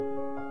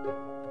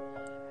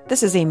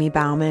This is Amy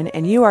Bauman,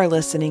 and you are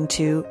listening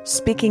to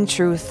Speaking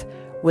Truth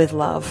with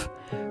Love.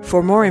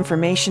 For more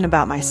information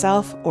about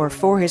myself or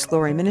For His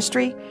Glory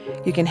Ministry,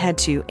 you can head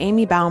to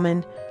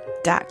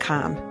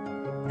amybauman.com.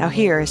 Now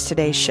here is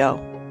today's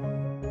show.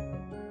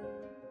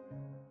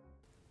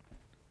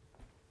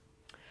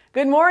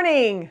 Good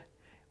morning.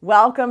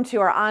 Welcome to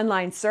our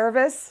online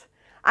service.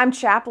 I'm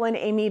Chaplain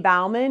Amy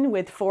Bauman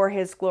with For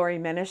His Glory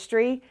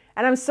Ministry,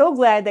 and I'm so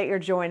glad that you're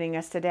joining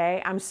us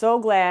today. I'm so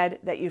glad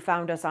that you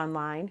found us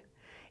online.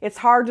 It's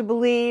hard to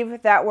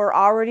believe that we're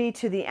already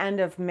to the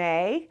end of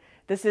May.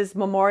 This is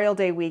Memorial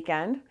Day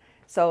weekend.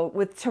 So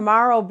with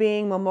tomorrow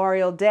being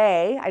Memorial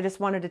Day, I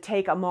just wanted to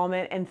take a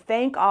moment and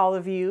thank all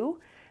of you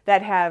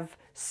that have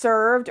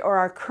served or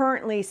are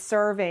currently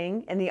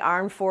serving in the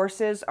armed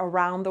forces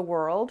around the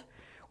world.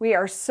 We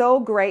are so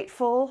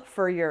grateful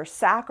for your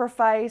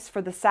sacrifice,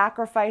 for the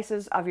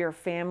sacrifices of your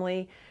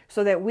family,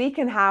 so that we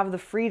can have the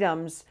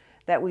freedoms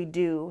that we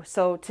do.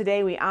 So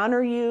today we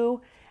honor you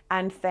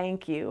and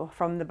thank you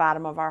from the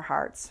bottom of our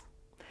hearts.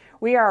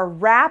 We are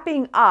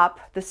wrapping up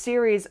the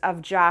series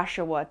of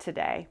Joshua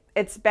today.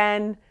 It's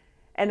been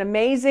an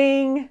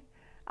amazing,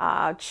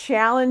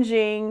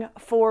 challenging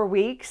 4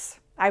 weeks.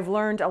 I've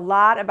learned a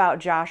lot about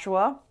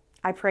Joshua.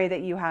 I pray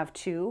that you have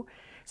too.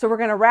 So we're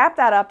going to wrap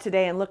that up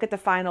today and look at the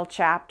final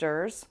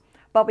chapters.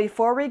 But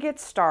before we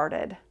get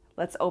started,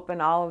 let's open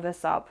all of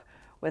this up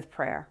with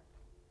prayer.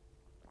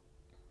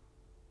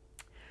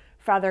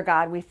 Father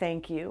God, we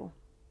thank you.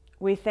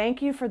 We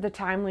thank you for the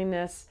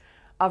timeliness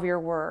of your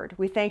word.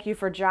 We thank you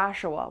for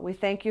Joshua. We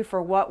thank you for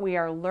what we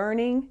are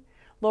learning,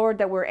 Lord,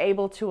 that we're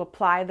able to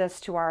apply this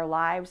to our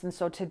lives. And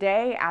so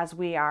today, as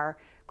we are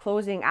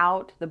closing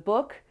out the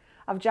book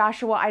of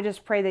Joshua, I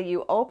just pray that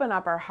you open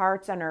up our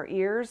hearts and our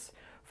ears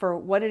for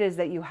what it is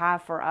that you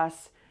have for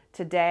us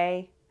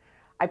today.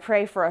 I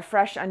pray for a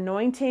fresh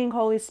anointing,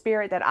 Holy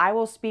Spirit, that I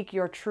will speak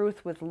your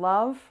truth with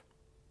love,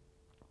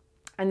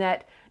 and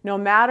that no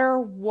matter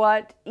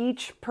what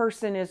each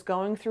person is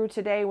going through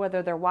today,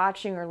 whether they're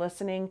watching or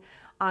listening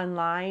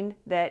online,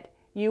 that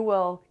you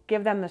will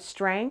give them the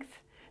strength,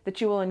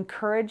 that you will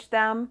encourage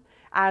them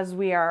as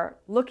we are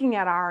looking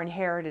at our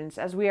inheritance,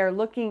 as we are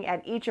looking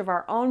at each of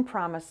our own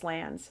promised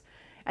lands,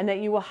 and that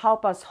you will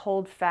help us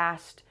hold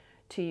fast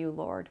to you,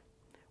 Lord.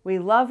 We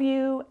love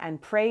you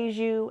and praise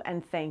you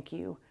and thank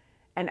you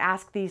and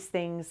ask these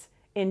things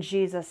in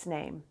Jesus'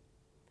 name.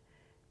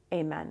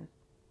 Amen.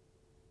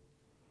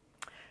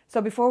 So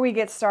before we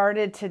get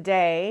started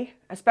today,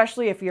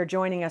 especially if you're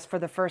joining us for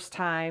the first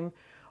time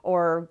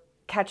or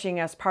catching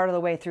us part of the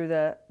way through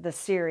the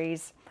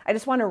series, I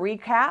just want to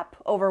recap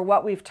over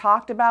what we've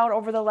talked about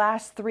over the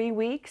last 3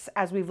 weeks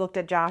as we've looked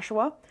at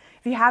Joshua.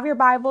 If you have your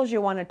Bibles,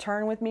 you want to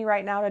turn with me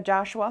right now to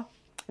Joshua.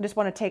 I just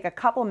want to take a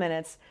couple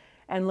minutes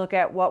and look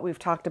at what we've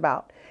talked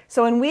about.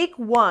 So in week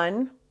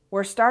 1,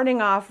 we're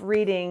starting off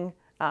reading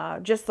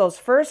just those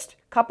first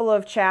couple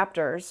of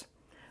chapters.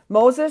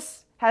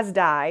 Moses has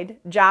died.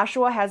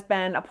 Joshua has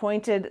been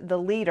appointed the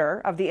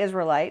leader of the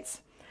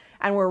Israelites.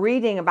 And we're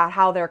reading about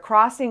how they're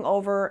crossing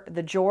over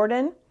the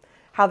Jordan,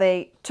 how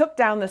they took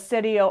down the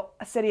city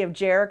of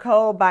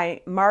Jericho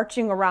by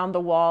marching around the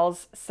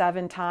walls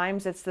 7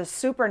 times. It's the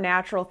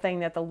supernatural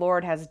thing that the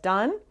Lord has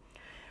done.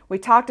 We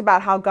talked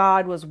about how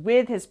God was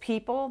with his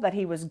people, that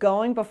he was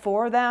going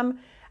before them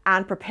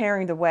and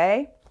preparing the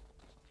way.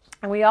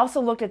 And we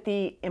also looked at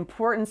the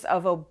importance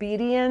of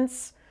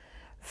obedience,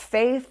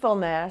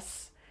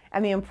 faithfulness,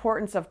 and the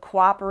importance of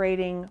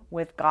cooperating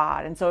with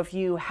God. And so if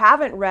you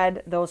haven't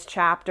read those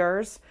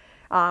chapters,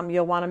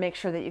 you'll want to make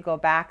sure that you go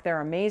back.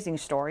 They're amazing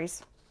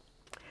stories.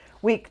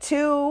 Week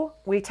 2,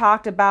 we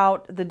talked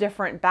about the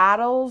different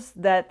battles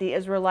that the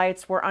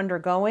Israelites were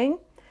undergoing.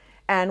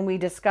 And we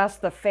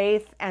discussed the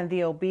faith and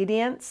the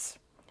obedience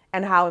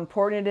and how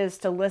important it is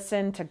to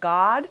listen to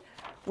God.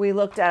 We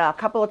looked at a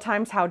couple of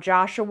times how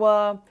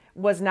Joshua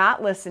was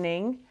not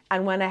listening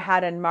and went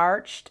ahead and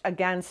marched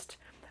against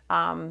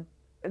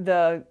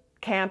the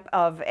camp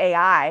of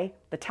Ai,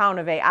 the town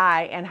of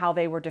Ai, and how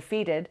they were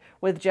defeated.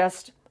 With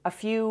just a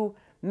few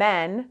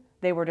men,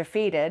 they were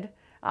defeated.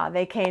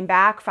 They came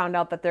back, found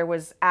out that there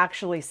was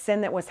actually sin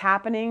that was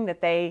happening,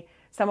 that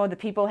some of the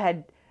people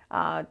had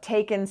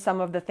taken some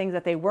of the things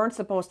that they weren't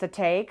supposed to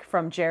take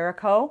from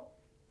Jericho,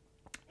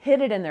 hid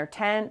it in their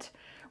tent.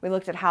 We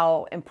looked at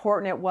how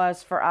important it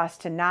was for us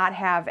to not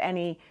have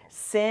any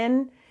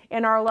sin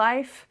in our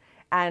life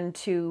and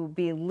to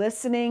be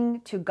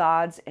listening to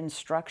God's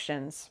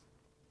instructions.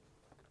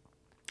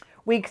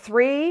 Week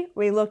 3,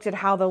 we looked at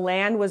how the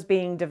land was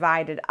being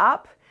divided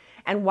up.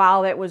 And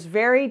while it was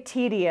very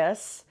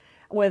tedious,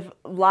 with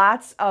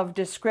lots of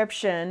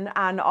description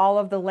on all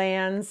of the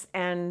lands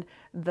and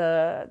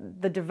the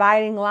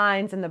dividing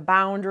lines and the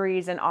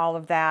boundaries and all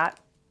of that,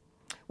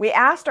 we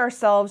asked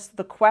ourselves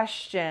the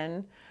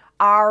question,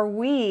 are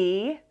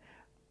we,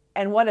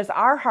 and what does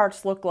our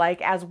hearts look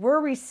like as we're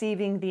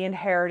receiving the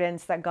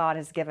inheritance that God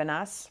has given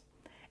us?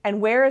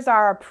 And where is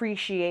our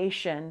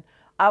appreciation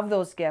of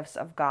those gifts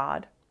of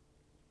God?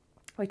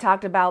 We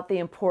talked about the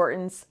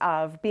importance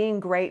of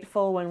being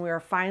grateful when we are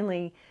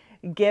finally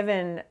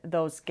given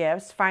those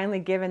gifts, finally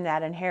given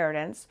that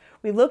inheritance.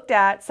 We looked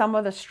at some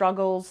of the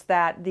struggles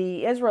that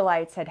the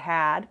Israelites had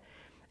had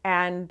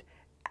and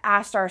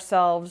asked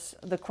ourselves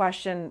the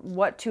question,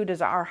 what too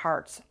does our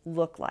hearts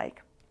look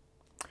like?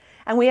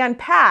 And we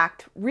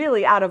unpacked,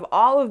 really, out of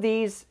all of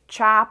these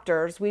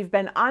chapters, we've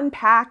been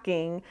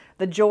unpacking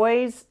the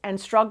joys and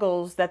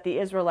struggles that the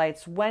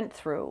Israelites went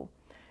through.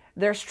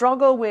 Their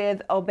struggle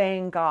with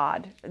obeying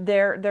God,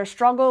 their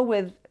struggle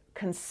with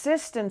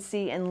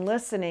consistency in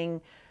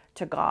listening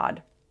to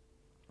God,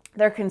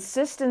 their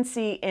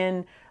consistency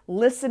in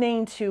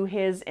listening to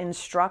His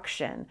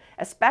instruction,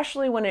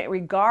 especially when it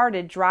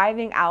regarded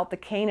driving out the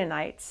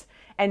Canaanites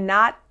and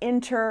not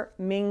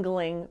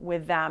intermingling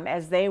with them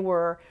as they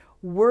were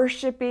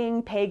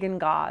worshiping pagan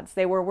gods.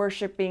 They were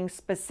worshiping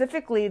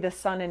specifically the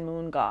sun and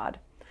moon god.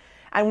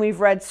 And we've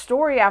read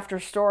story after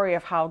story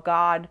of how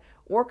God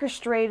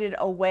orchestrated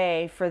a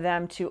way for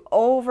them to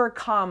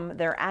overcome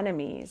their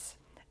enemies,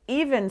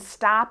 even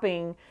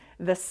stopping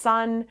the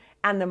sun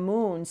and the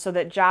moon so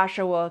that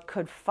Joshua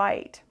could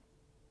fight.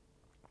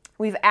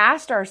 We've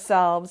asked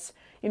ourselves,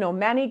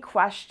 many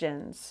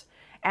questions.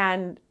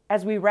 And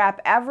as we wrap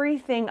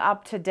everything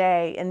up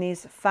today in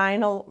these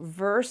final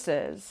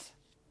verses,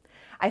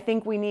 I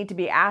think we need to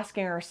be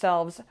asking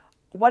ourselves,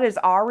 what is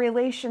our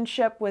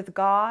relationship with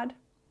God?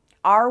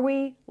 Are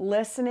we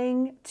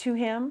listening to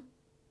Him?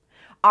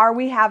 Are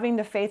we having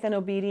the faith and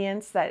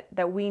obedience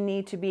that we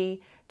need to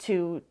be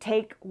to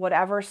take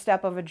whatever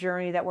step of a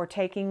journey that we're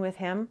taking with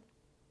Him?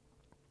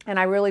 And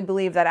I really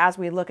believe that as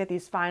we look at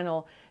these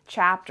final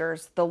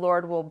chapters, the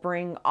Lord will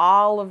bring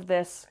all of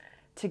this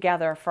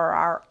together for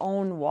our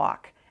own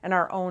walk and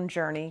our own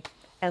journey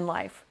in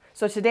life.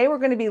 So today we're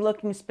going to be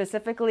looking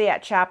specifically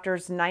at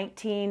chapters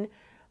 19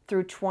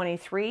 through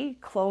 23,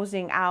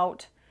 closing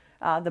out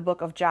the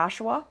book of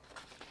Joshua.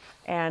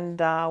 And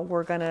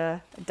we're going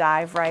to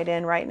dive right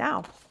in right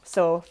now.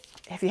 So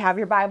if you have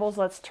your Bibles,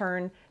 let's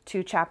turn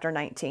to chapter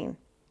 19.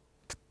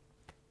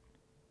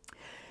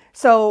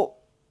 So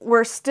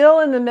we're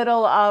still in the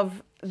middle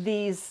of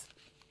these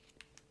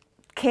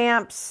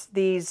camps,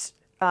 these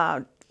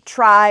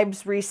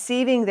tribes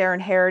receiving their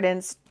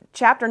inheritance.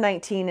 Chapter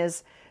 19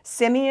 is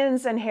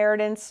Simeon's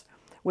inheritance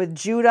with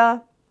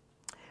Judah.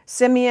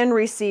 Simeon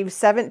received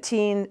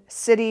 17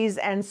 cities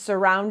and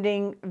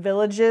surrounding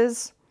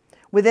villages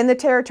within the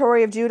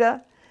territory of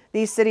Judah.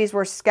 These cities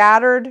were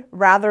scattered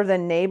rather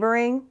than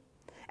neighboring,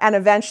 and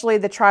eventually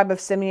the tribe of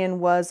Simeon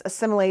was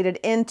assimilated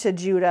into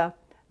Judah,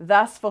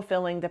 thus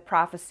fulfilling the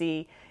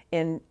prophecy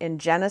in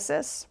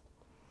Genesis.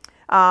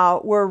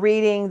 We're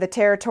reading the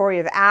territory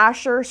of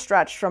Asher,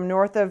 stretched from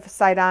north of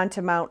Sidon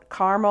to Mount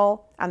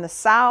Carmel on the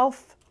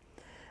south.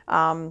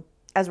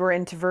 As we're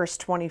into verse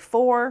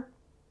 24,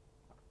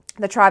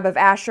 the tribe of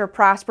Asher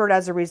prospered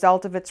as a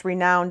result of its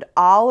renowned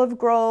olive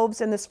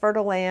groves in this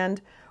fertile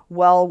land,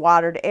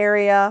 well-watered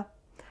area.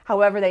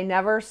 However, they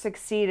never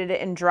succeeded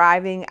in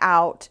driving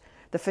out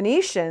the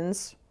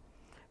Phoenicians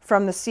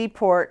from the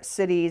seaport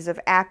cities of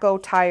Akko,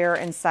 Tyre,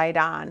 and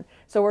Sidon.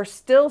 So we're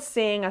still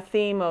seeing a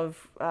theme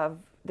of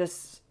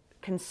this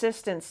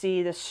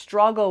consistency, this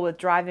struggle with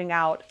driving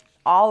out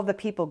all of the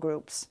people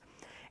groups.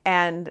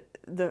 And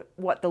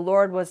what the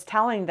Lord was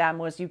telling them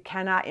was you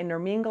cannot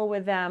intermingle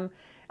with them.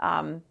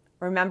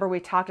 Remember, we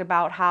talked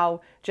about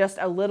how just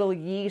a little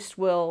yeast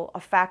will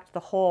affect the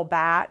whole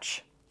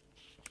batch.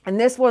 And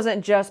this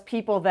wasn't just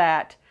people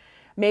that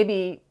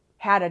maybe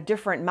had a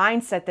different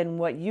mindset than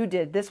what you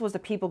did. This was a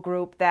people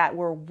group that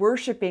were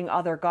worshiping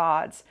other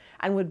gods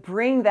and would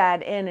bring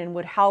that in and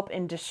would help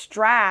and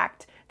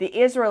distract the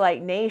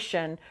Israelite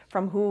nation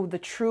from who the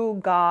true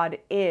God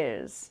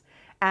is.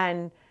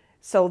 And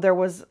so there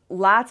was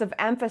lots of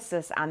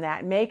emphasis on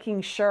that,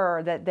 making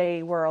sure that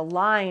they were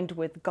aligned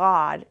with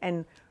God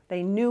and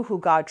they knew who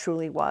God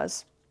truly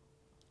was.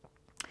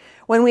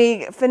 When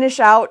we finish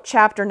out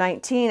chapter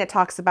 19, it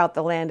talks about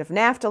the land of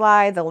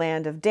Naphtali, the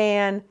land of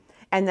Dan,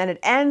 and then it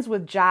ends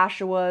with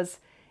Joshua's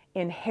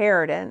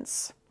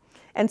inheritance.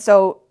 And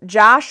so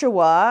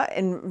Joshua,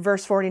 in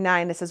verse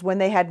 49, it says, when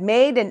they had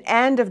made an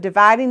end of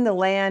dividing the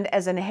land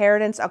as an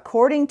inheritance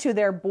according to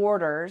their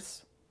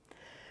borders,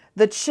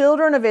 the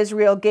children of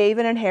Israel gave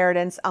an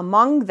inheritance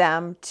among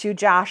them to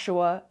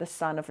Joshua, the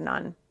son of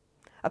Nun.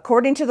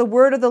 According to the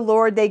word of the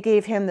Lord, they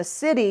gave him the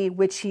city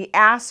which he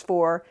asked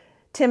for,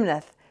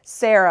 Timnath,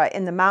 Sarah,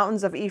 in the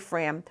mountains of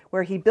Ephraim,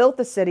 where he built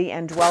the city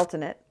and dwelt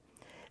in it.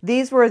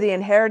 These were the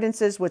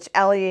inheritances which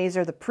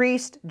Eleazar the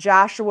priest,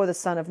 Joshua the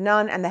son of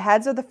Nun, and the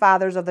heads of the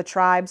fathers of the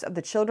tribes of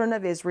the children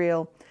of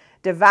Israel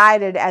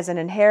divided as an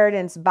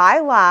inheritance by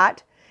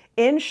lot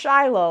in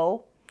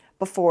Shiloh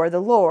before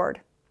the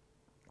Lord,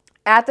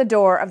 at the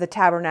door of the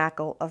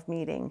tabernacle of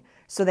meeting.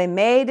 So they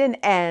made an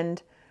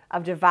end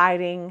of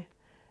dividing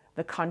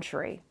the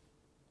country.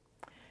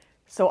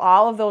 So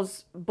all of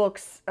those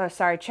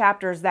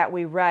chapters that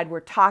we read were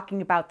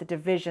talking about the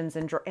divisions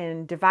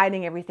and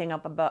dividing everything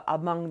up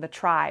among the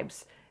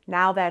tribes.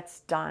 Now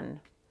that's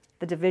done.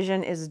 The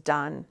division is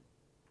done.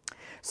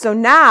 So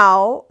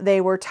now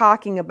they were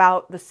talking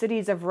about the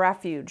cities of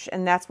refuge,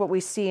 and that's what we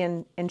see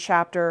in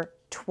chapter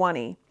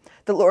 20.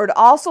 The Lord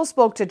also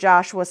spoke to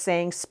Joshua,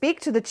 saying, "Speak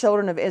to the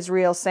children of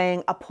Israel,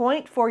 saying,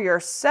 appoint for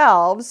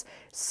yourselves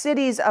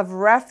cities of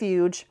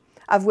refuge,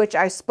 of which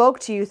I spoke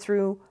to you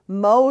through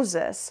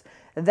Moses.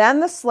 Then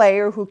the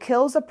slayer who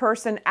kills a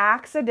person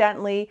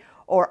accidentally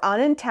or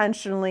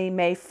unintentionally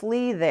may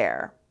flee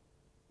there."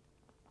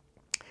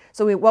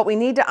 So what we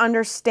need to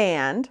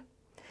understand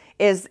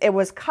is it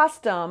was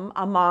custom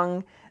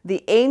among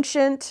the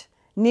ancient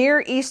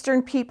Near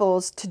Eastern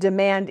peoples to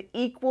demand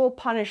equal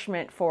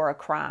punishment for a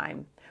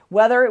crime,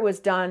 whether it was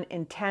done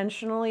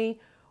intentionally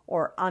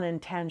or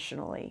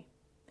unintentionally.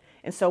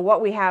 And so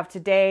what we have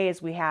today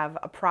is we have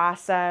a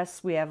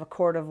process, we have a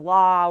court of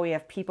law, we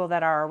have people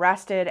that are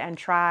arrested and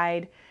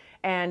tried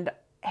and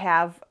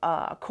have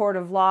a court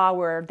of law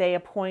where they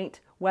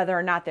appoint whether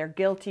or not they're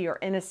guilty or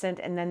innocent,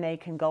 and then they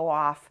can go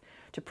off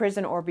to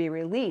prison or be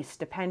released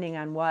depending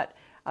on what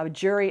a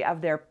jury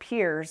of their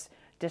peers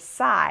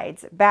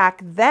decides.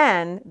 Back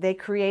then, they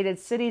created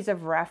cities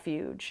of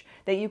refuge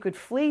that you could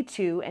flee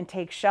to and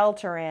take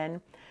shelter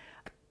in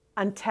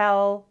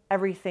until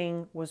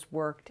everything was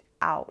worked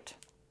out.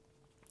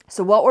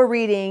 So what we're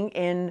reading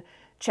in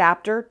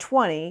chapter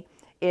 20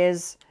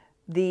 is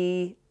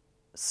the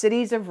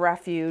cities of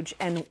refuge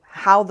and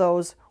how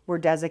those were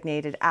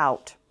designated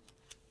out.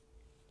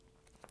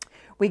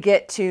 We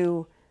get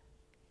to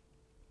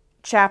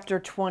chapter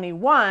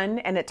 21,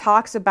 and it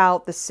talks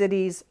about the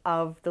cities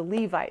of the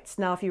Levites.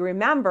 Now, if you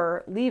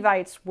remember,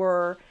 Levites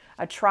were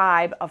a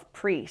tribe of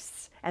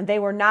priests, and they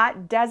were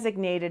not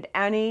designated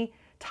any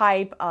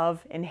type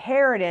of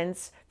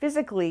inheritance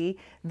physically.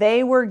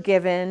 They were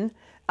given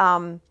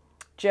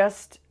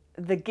just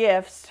the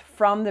gifts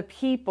from the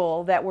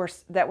people that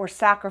were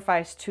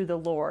sacrificed to the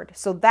Lord.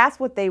 So that's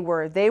what they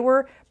were. They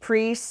were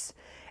priests,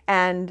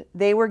 and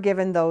they were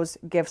given those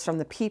gifts from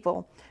the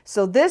people.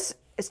 So this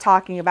is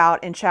talking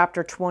about in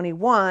chapter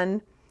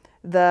 21,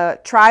 the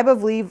tribe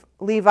of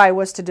Levi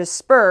was to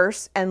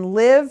disperse and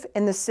live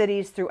in the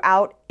cities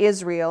throughout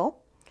Israel.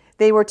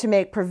 They were to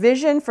make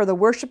provision for the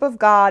worship of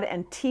God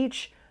and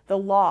teach the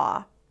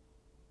law.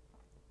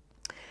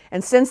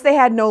 And since they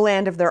had no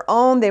land of their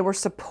own, they were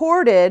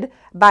supported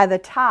by the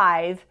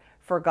tithe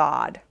for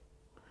God.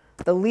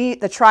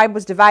 The tribe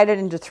was divided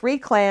into 3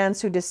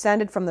 clans who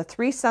descended from the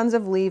 3 sons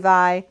of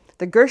Levi,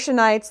 the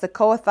Gershonites, the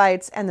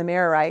Kohathites, and the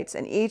Merarites,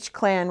 and each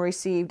clan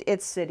received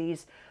its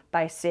cities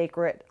by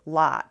sacred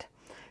lot.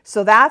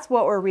 So that's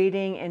what we're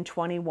reading in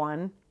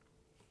 21.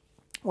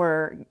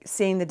 We're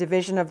seeing the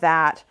division of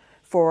that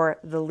for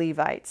the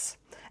Levites.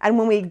 And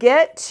when we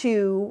get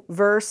to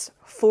verse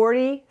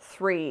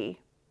 43,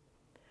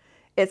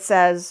 it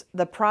says,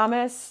 the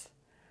promise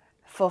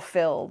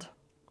fulfilled.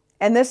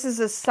 And this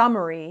is a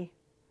summary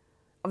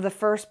of the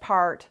first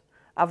part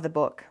of the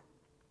book.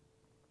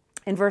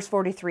 In verse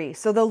 43,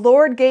 so the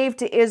Lord gave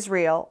to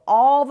Israel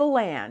all the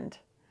land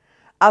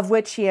of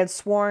which he had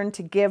sworn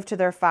to give to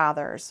their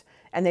fathers,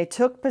 and they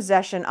took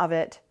possession of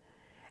it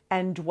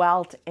and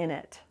dwelt in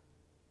it.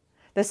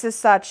 This is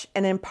such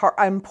an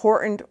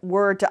important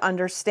word to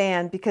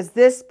understand, because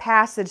this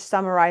passage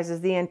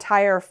summarizes the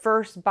entire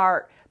first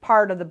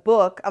part of the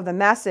book of the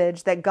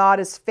message that God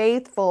is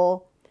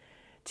faithful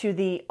to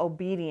the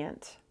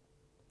obedient.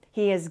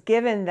 He has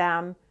given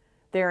them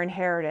their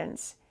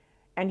inheritance,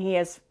 and he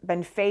has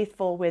been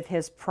faithful with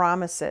his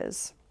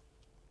promises.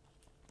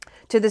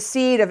 To the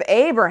seed of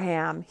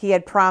Abraham, he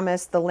had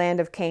promised the land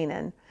of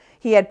Canaan.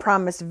 He had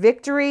promised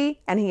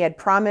victory, and he had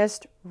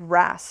promised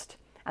rest.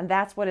 And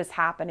that's what is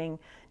happening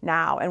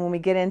now. And when we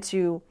get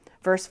into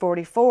verse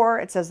 44,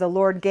 it says, the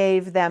Lord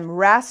gave them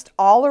rest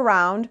all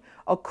around,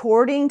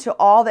 according to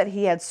all that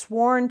he had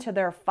sworn to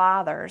their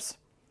fathers.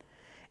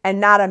 And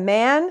not a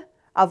man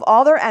of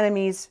all their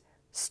enemies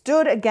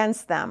stood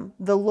against them.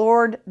 The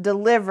Lord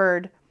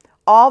delivered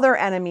all their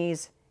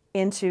enemies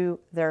into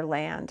their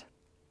land.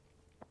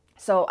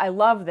 So I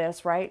love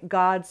this, right?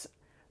 God's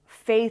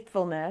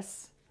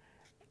faithfulness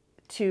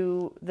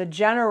to the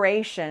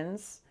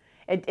generations.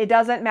 It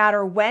doesn't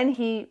matter when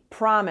he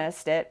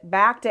promised it.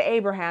 Back to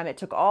Abraham, it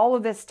took all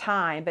of this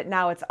time, but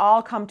now it's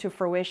all come to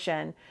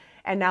fruition.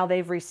 And now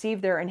they've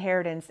received their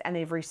inheritance and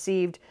they've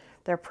received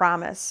their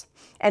promise.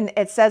 And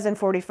it says in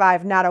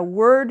 45, not a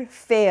word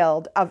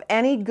failed of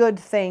any good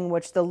thing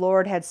which the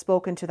Lord had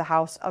spoken to the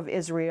house of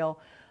Israel.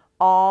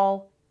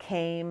 All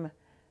came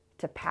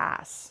to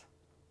pass.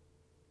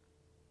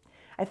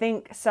 I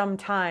think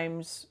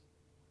sometimes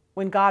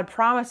when God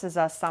promises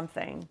us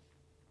something,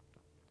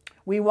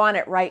 we want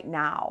it right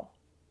now.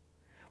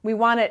 We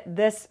want it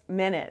this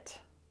minute.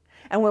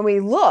 And when we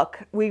look,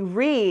 we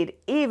read,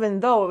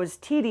 even though it was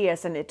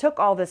tedious and it took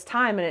all this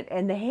time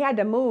and they had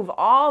to move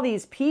all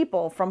these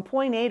people from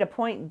point A to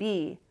point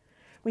B,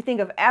 we think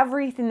of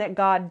everything that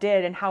God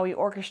did and how he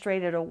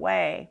orchestrated a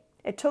way.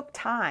 It took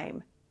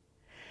time.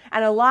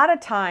 And a lot of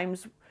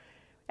times,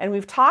 and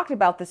we've talked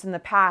about this in the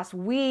past,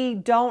 we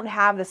don't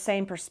have the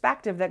same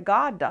perspective that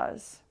God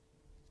does.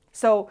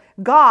 So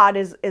God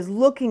is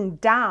looking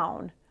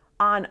down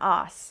on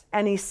us,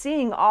 and he's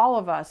seeing all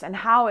of us and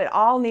how it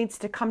all needs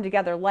to come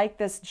together like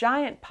this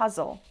giant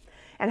puzzle.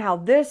 and how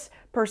this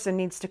person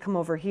needs to come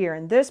over here,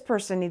 and this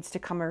person needs to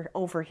come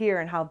over here,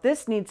 and how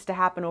this needs to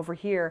happen over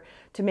here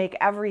to make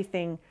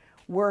everything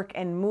work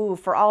and move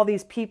for all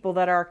these people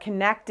that are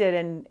connected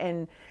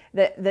and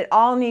that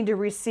all need to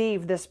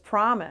receive this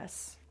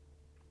promise.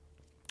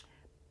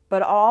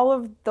 But all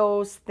of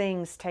those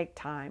things take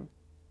time.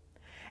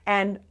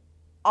 And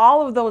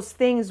all of those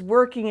things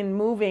working and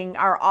moving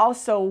are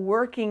also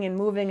working and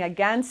moving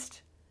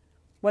against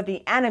what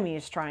the enemy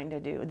is trying to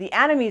do. The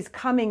enemy is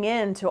coming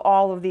into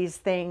all of these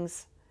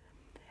things,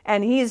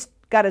 and he's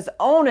got his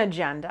own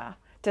agenda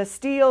to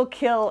steal,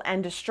 kill,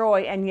 and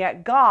destroy. And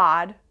yet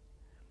God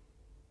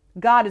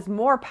is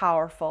more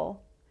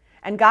powerful,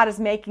 and God is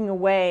making a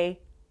way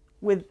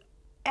with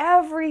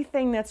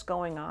everything that's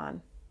going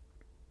on.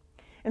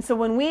 And so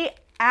when we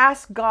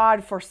ask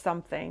God for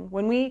something,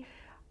 when we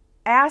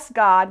ask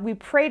God, we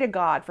pray to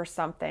God for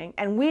something,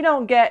 and we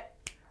don't get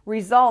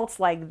results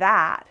like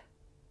that,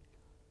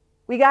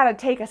 we got to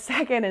take a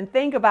second and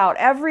think about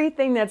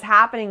everything that's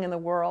happening in the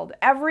world,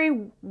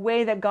 every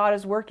way that God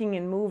is working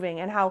and moving,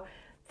 and how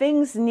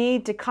things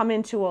need to come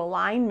into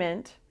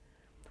alignment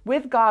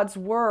with God's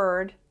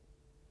word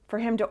for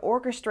him to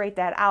orchestrate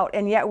that out.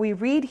 And yet we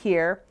read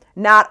here,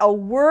 not a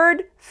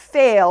word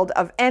failed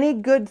of any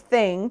good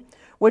thing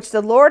which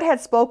the Lord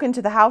had spoken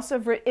to the house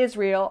of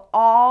Israel,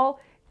 all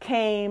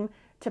came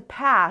to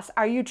pass.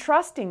 Are you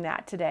trusting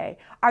that today?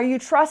 Are you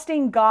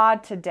trusting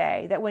God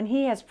today that when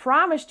he has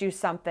promised you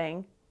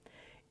something,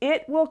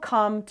 it will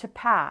come to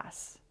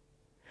pass?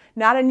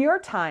 Not in your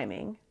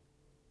timing,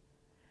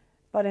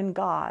 but in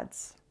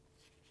God's.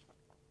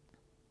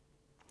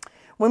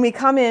 When we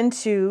come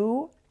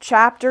into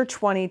chapter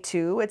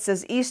 22, it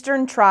says,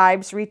 Eastern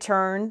tribes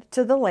returned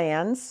to the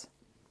lands.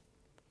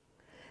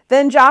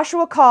 Then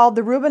Joshua called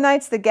the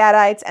Reubenites, the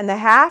Gadites, and the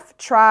half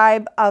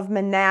tribe of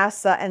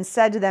Manasseh and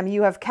said to them,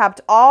 you have kept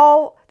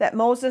all that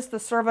Moses, the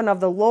servant of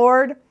the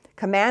Lord,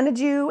 commanded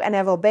you, and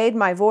have obeyed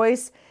my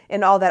voice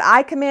in all that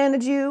I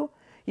commanded you.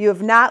 You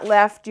have not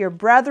left your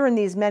brethren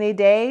these many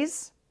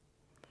days,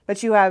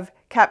 but you have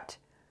kept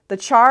the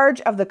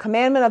charge of the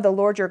commandment of the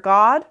Lord your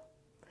God.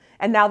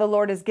 And now the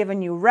Lord has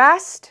given you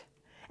rest.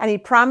 And he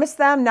promised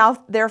them,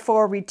 now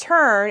therefore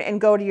return and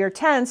go to your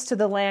tents to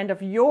the land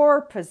of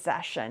your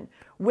possession,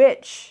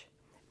 which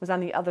was on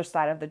the other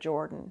side of the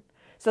Jordan.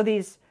 So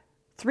these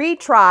three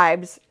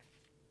tribes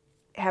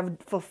have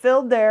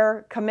fulfilled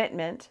their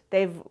commitment.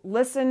 They've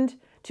listened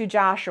to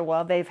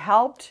Joshua. They've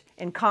helped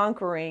in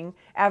conquering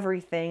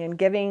everything and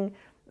giving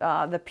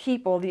the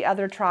people, the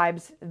other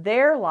tribes,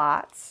 their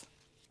lots.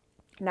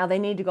 Now they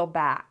need to go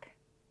back.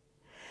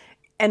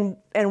 And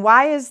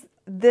why is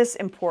this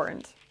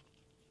important?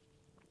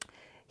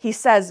 He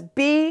says,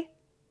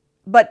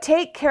 but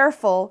take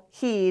careful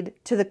heed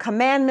to the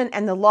commandment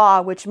and the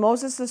law which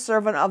Moses, the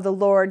servant of the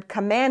Lord,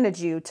 commanded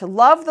you, to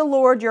love the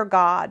Lord your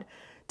God,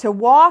 to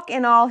walk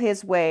in all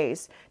his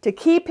ways, to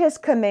keep his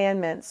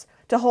commandments,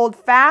 to hold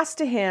fast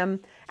to him,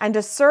 and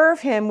to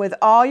serve him with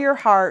all your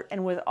heart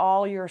and with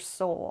all your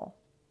soul.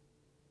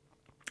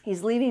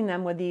 He's leaving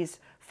them with these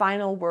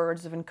final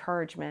words of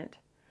encouragement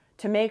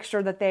to make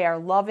sure that they are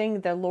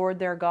loving the Lord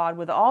their God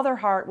with all their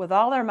heart, with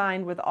all their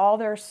mind, with all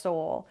their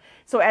soul.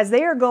 So as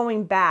they are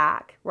going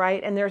back,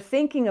 right, and they're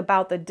thinking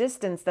about the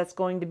distance that's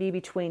going to be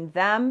between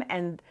them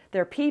and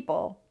their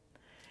people,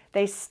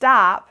 they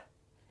stop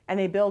and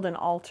they build an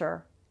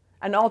altar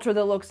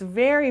that looks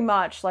very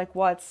much like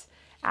what's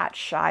at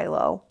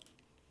Shiloh.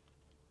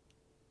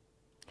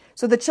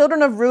 So the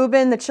children of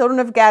Reuben, the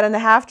children of Gad, and the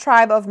half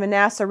tribe of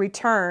Manasseh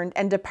returned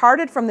and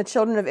departed from the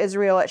children of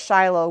Israel at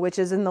Shiloh, which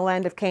is in the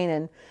land of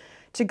Canaan,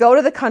 to go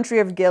to the country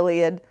of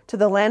Gilead, to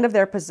the land of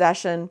their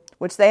possession,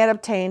 which they had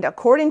obtained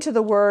according to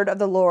the word of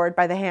the Lord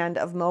by the hand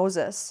of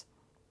Moses.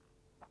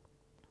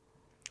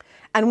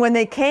 And when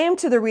they came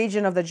to the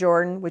region of the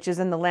Jordan, which is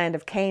in the land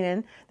of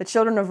Canaan, the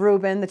children of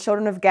Reuben, the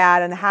children of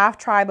Gad, and the half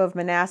tribe of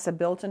Manasseh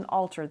built an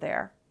altar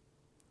there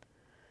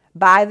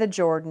by the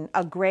Jordan,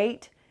 a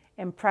great,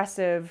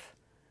 impressive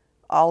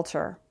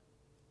altar.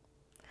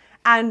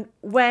 And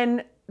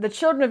when the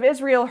children of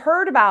Israel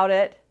heard about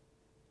it,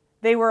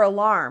 they were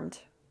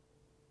alarmed.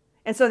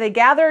 And so they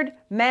gathered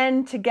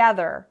men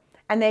together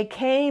and they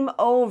came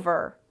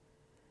over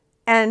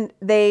and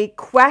they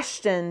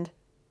questioned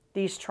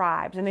these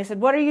tribes. And they said,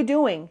 what are you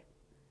doing?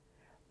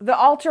 The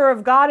altar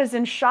of God is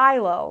in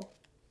Shiloh.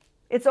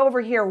 It's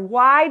over here.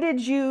 Why did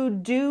you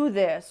do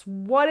this?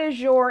 What is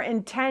your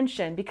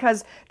intention?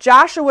 Because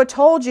Joshua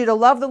told you to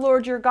love the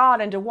Lord your God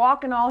and to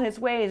walk in all his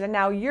ways. And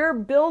now you're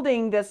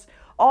building this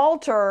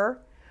altar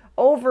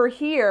over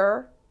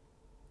here.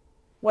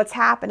 What's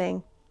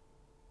happening?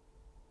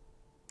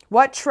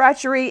 What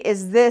treachery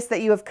is this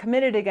that you have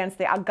committed against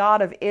the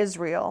God of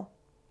Israel?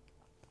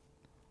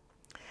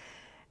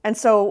 And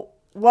so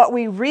what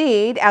we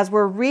read as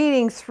we're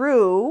reading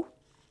through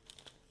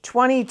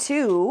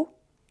 22,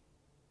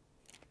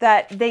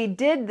 that they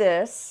did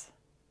this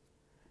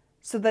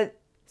so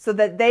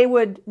that they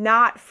would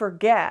not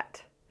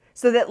forget.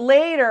 So that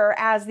later,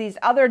 as these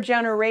other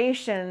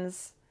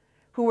generations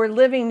who were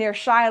living near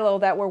Shiloh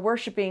that were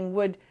worshiping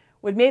would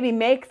would maybe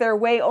make their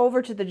way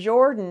over to the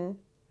Jordan,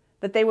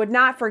 that they would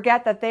not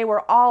forget that they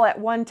were all at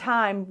one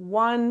time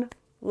one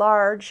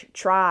large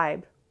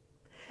tribe.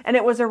 And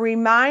it was a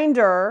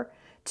reminder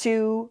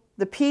to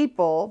the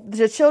people,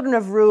 the children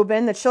of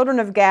Reuben, the children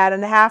of Gad,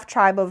 and the half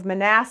tribe of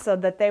Manasseh,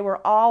 that they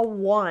were all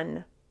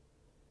one,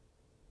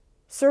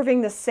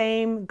 serving the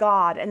same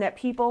God, and that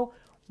people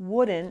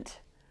wouldn't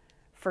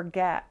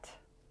forget.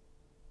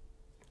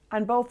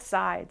 On both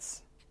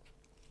sides.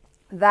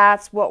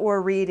 That's what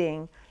we're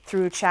reading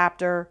through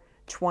chapter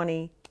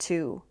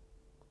 22.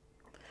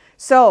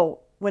 So,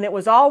 when it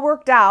was all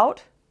worked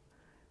out,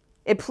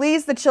 it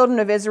pleased the children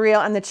of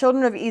Israel, and the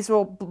children of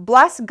Israel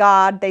blessed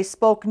God. They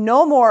spoke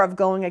no more of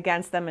going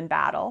against them in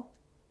battle,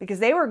 because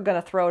they were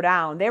going to throw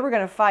down. They were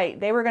going to fight.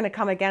 They were going to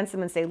come against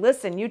them and say,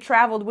 listen, you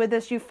traveled with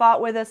us, you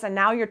fought with us, and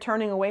now you're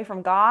turning away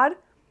from God.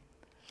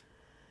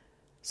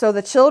 So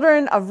the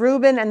children of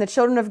Reuben and the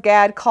children of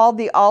Gad called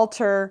the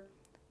altar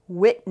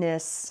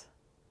Witness,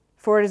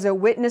 for it is a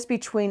witness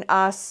between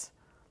us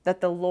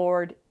that the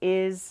Lord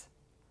is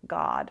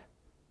God.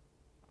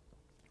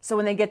 So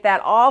when they get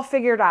that all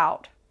figured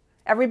out,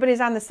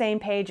 everybody's on the same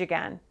page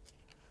again.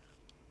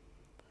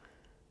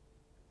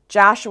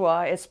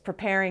 Joshua is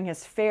preparing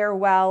his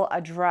farewell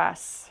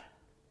address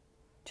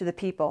to the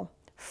people.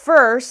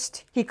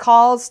 First, he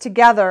calls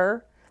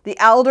together the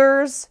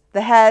elders,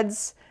 the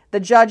heads, the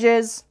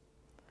judges,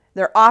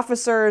 their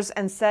officers,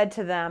 and said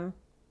to them,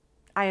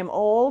 I am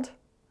old,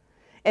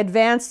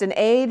 advanced in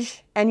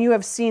age, and you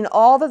have seen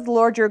all that the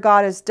Lord your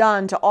God has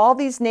done to all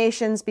these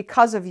nations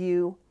because of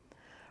you.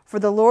 For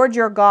the Lord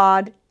your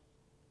God,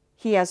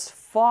 he has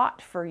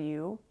fought for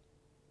you.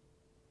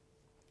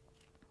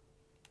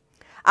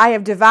 I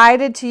have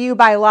divided to you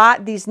by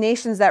lot these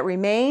nations that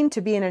remain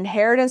to be an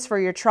inheritance for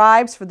your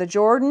tribes for the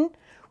Jordan,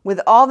 with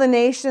all the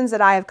nations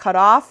that I have cut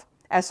off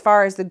as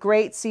far as the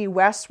great sea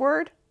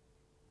westward.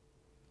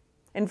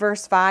 In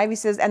verse 5, he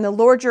says, and the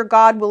Lord your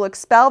God will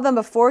expel them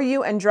before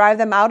you and drive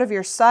them out of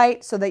your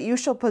sight, so that you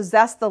shall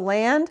possess the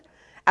land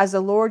as the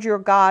Lord your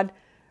God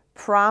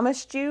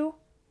promised you.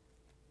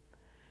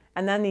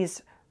 And then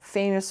these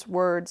famous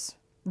words,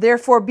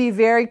 therefore be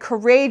very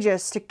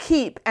courageous to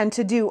keep and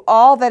to do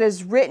all that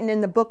is written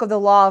in the book of the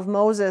law of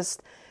Moses,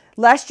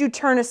 lest you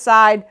turn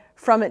aside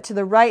from it to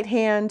the right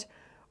hand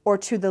or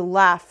to the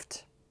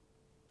left.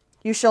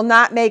 You shall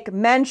not make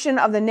mention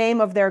of the name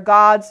of their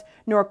gods,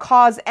 nor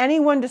cause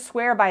anyone to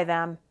swear by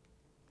them.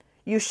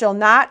 You shall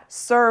not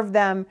serve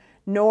them,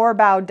 nor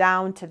bow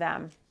down to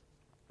them.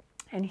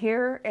 And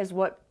here is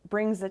what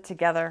brings it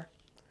together.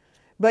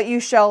 But you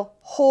shall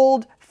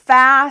hold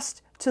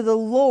fast to the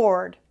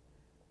Lord.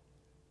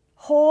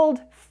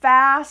 Hold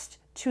fast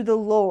to the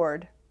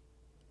Lord,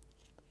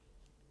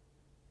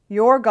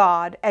 your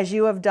God, as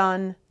you have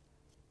done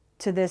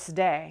to this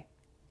day.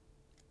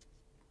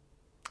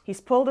 He's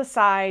pulled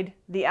aside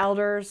the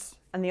elders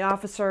and the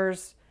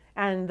officers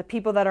and the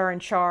people that are in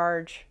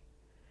charge,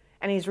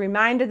 and he's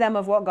reminded them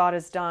of what God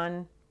has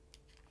done,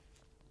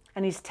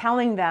 and he's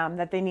telling them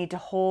that they need to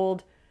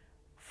hold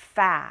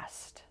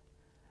fast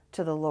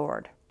to the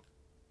Lord.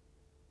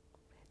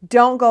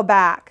 Don't go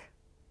back.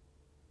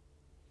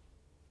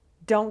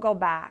 Don't go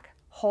back.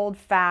 Hold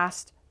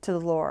fast to the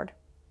Lord.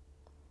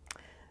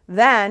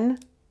 Then,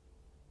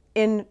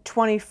 in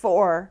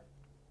 24,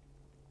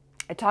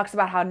 it talks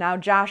about how now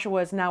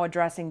Joshua is now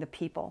addressing the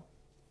people.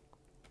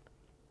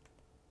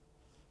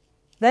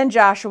 Then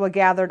Joshua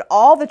gathered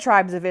all the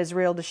tribes of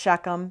Israel to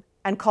Shechem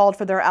and called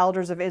for their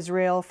elders of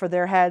Israel, for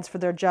their heads, for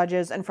their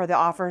judges, and for the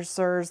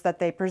officers, that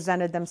they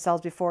presented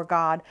themselves before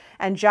God.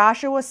 And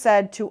Joshua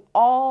said to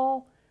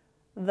all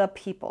the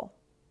people,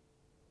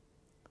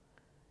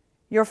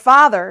 your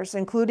fathers,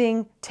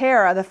 including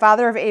Terah, the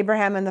father of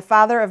Abraham and the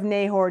father of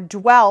Nahor,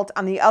 dwelt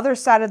on the other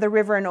side of the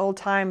river in old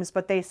times,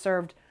 but they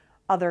served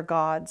other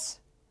gods.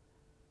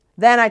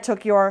 Then I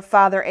took your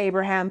father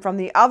Abraham from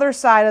the other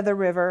side of the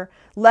river,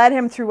 led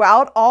him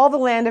throughout all the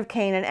land of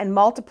Canaan, and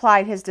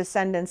multiplied his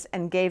descendants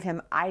and gave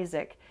him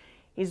Isaac.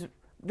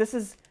 This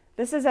is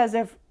as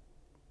if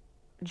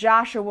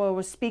Joshua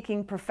was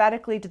speaking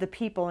prophetically to the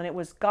people, and it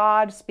was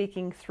God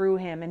speaking through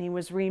him, and he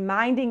was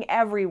reminding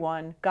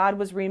everyone, God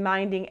was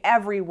reminding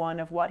everyone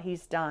of what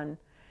he's done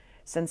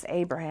since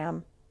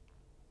Abraham.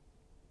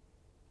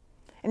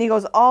 And he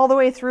goes all the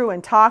way through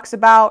and talks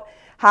about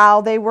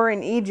how they were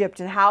in Egypt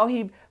and how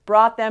he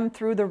brought them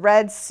through the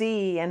Red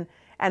Sea and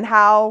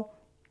how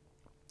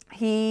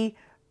he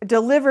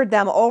delivered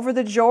them over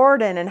the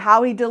Jordan and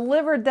how he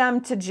delivered them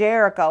to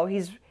Jericho.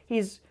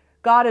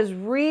 God is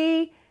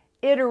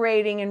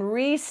reiterating and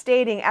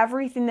restating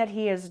everything that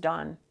he has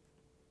done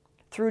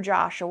through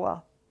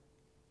Joshua.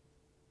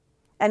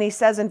 And he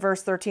says in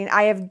verse 13,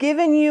 I have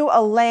given you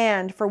a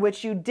land for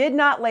which you did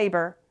not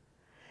labor,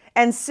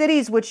 and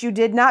cities which you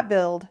did not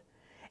build,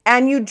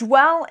 and you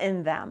dwell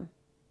in them.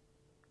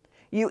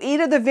 You eat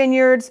of the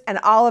vineyards and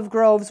olive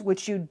groves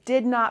which you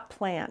did not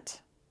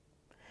plant.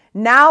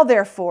 Now,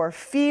 therefore,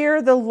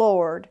 fear the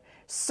Lord,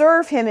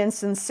 serve him in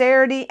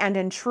sincerity and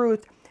in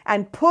truth,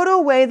 and put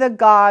away the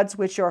gods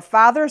which your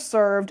fathers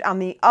served on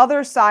the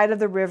other side of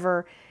the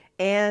river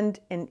and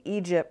in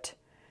Egypt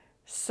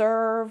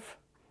serve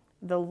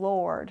the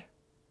Lord.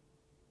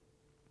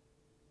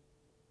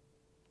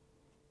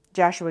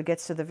 Joshua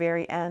gets to the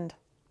very end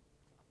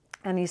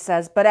and he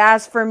says, but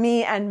as for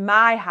me and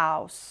my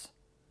house,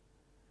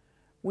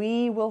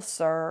 we will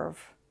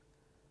serve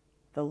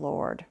the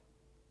Lord.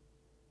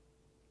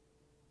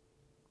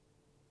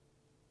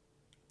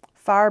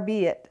 Far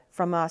be it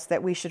from us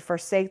that we should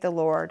forsake the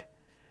Lord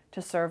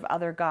to serve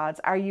other gods.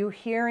 Are you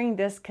hearing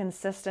this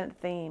consistent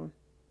theme?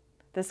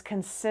 This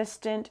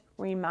consistent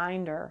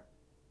reminder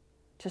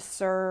to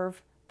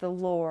serve the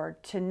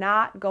Lord, to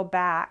not go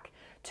back,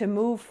 to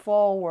move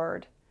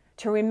forward,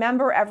 to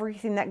remember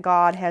everything that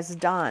God has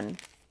done.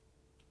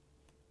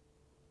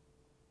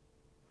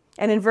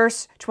 And in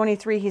verse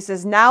 23, he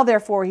says, now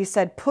therefore, he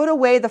said, put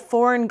away the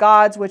foreign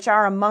gods which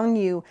are among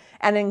you,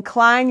 and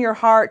incline your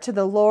heart to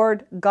the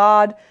Lord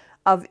God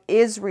of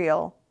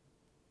Israel.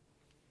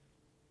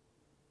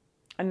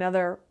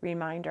 Another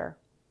reminder.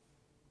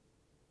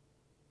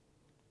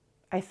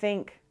 I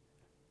think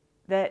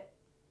that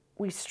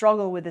we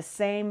struggle with the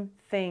same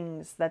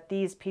things that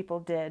these people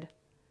did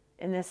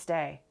in this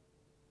day.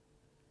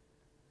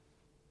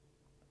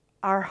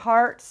 Our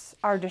hearts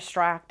are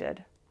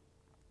distracted.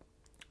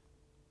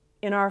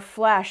 In our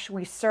flesh,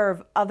 we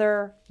serve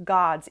other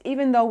gods,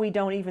 even though we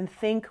don't even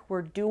think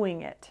we're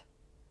doing it.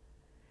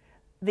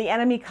 The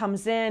enemy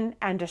comes in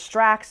and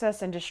distracts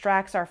us and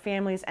distracts our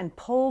families and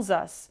pulls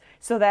us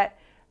so that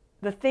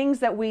the things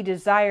that we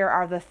desire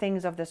are the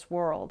things of this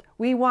world.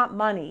 We want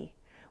money.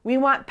 We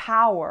want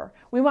power.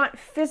 We want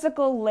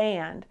physical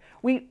land.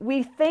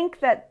 We think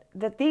that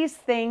these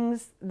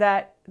things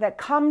that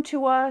come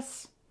to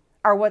us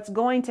are what's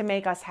going to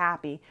make us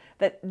happy.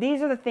 That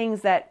these are the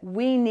things that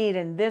we need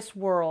in this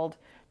world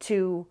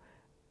to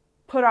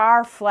put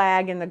our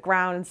flag in the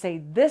ground and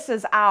say, this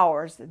is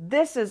ours.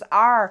 This is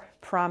our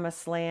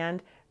promised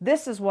land.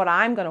 This is what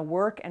I'm going to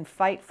work and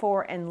fight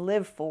for and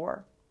live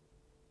for.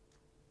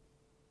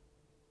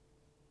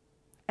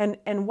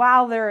 And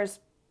while there is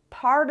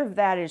part of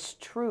that is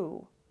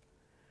true,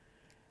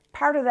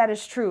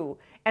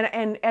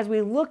 and as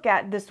we look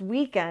at this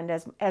weekend,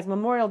 as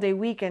Memorial Day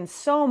weekend,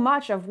 so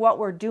much of what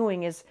we're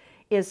doing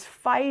is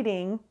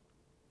fighting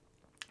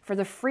for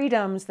the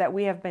freedoms that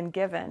we have been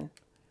given,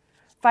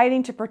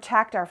 fighting to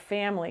protect our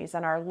families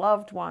and our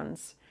loved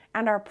ones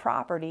and our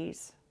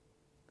properties.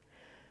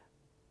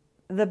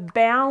 The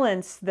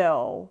balance,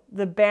 though,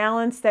 the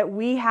balance that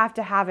we have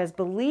to have as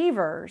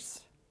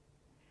believers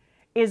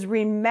is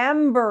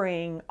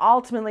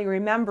ultimately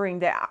remembering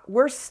that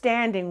we're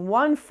standing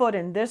one foot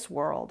in this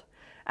world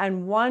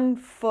and one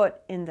foot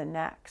in the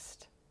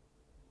next.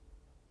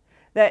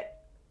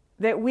 That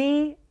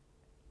we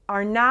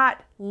are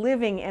not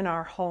living in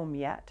our home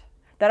yet.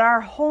 That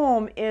our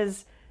home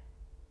is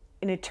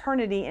an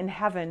eternity in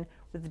heaven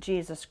with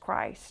Jesus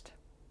Christ.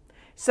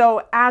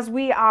 So as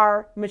we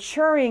are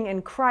maturing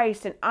in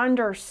Christ and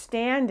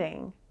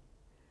understanding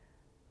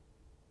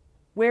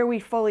where we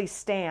fully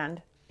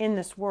stand in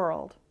this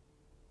world,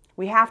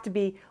 we have to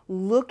be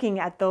looking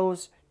at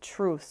those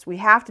truths. We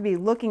have to be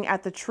looking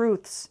at the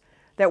truths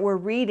that we're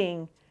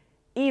reading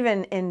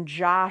even in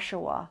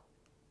Joshua,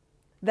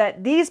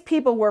 that these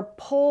people were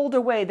pulled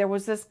away. There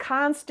was this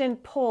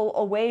constant pull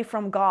away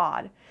from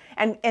God.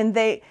 And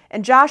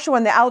Joshua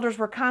and the elders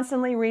were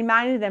constantly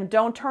reminding them,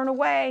 don't turn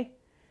away.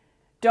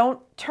 Don't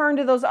turn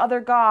to those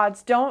other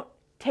gods. Don't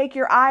take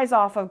your eyes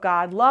off of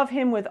God. Love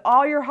him with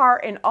all your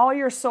heart and all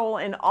your soul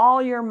and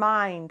all your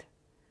mind.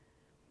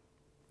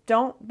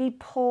 Don't be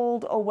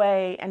pulled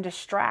away and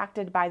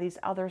distracted by these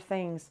other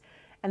things.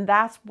 And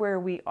that's where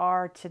we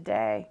are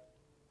today.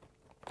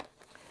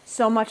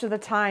 So much of the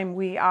time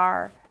we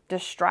are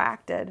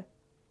distracted.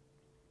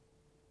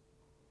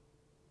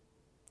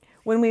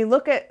 When we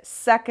look at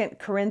 2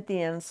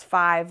 Corinthians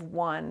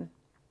 5:1,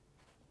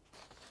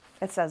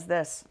 it says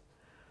this,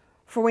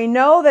 for we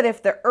know that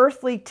if the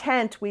earthly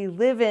tent we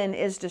live in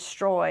is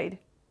destroyed,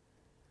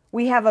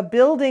 we have a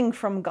building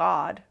from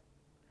God,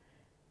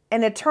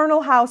 an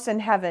eternal house in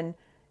heaven,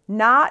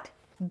 not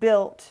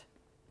built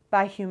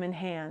by human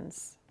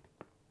hands.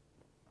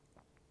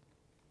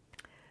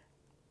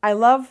 I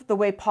love the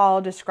way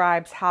Paul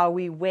describes how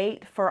we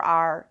wait for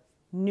our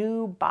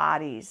new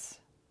bodies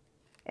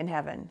in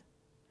heaven.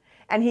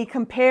 And he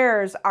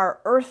compares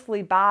our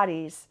earthly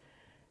bodies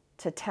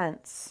to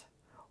tents,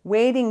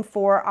 waiting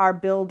for our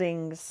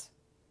buildings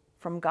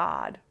from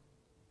God.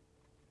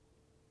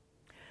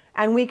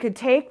 And we could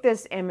take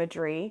this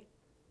imagery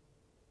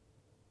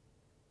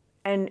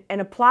and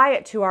apply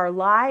it to our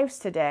lives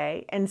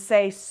today and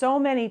say so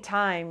many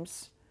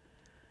times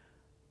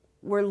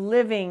we're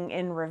living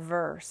in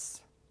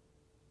reverse.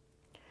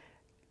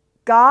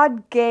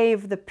 God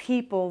gave the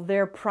people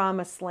their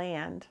promised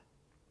land,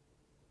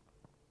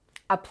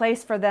 a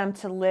place for them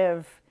to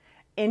live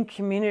in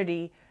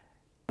community,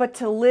 but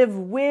to live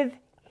with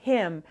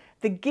him.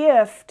 The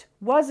gift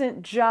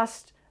wasn't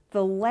just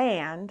the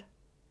land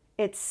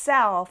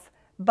itself,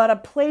 but a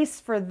place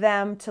for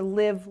them to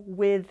live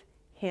with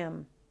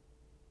him,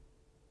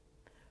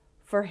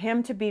 for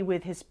him to be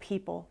with his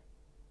people.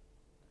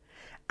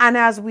 And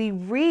as we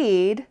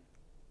read,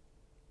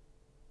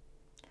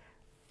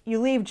 you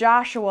leave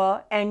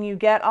Joshua and you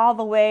get all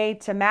the way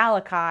to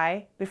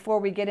Malachi before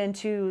we get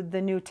into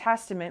the New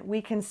Testament, we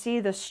can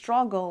see the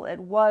struggle it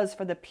was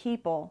for the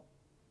people.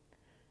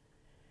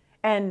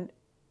 And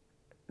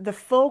the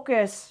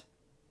focus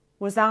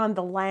was on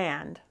the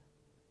land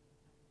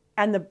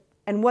and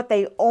what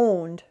they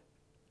owned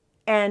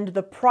and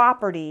the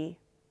property,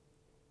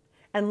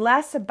 and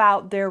less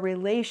about their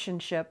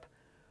relationship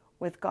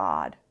with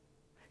God.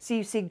 So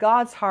you see,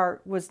 God's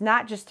heart was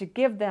not just to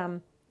give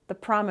them the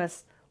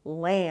promised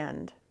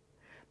land,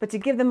 but to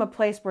give them a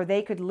place where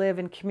they could live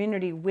in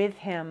community with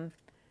Him,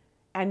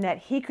 and that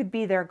He could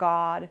be their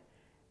God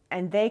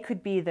and they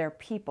could be their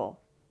people,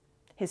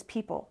 His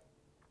people.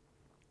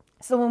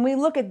 So when we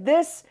look at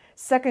this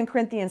 2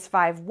 Corinthians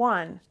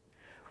 5:1,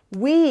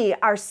 we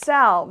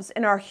ourselves,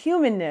 in our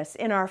humanness,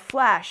 in our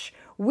flesh,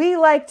 we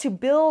like to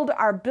build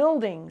our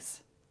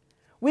buildings.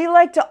 We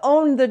like to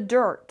own the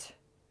dirt.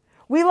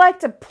 We like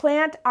to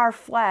plant our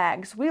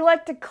flags. We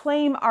like to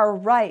claim our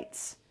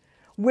rights,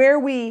 where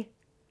we,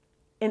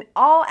 in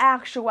all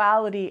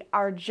actuality,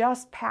 are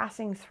just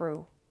passing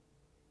through.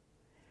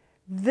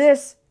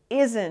 This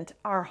isn't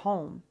our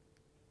home.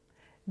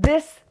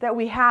 This that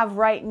we have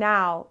right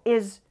now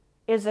is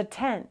a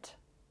tent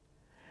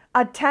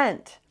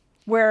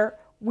where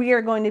we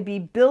are going to be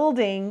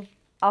building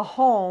a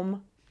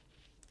home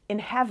in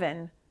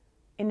heaven,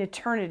 in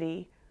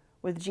eternity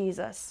with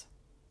Jesus.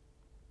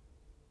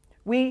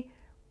 We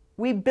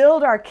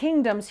build our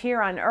kingdoms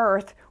here on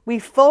earth. We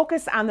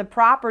focus on the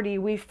property.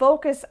 We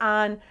focus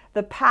on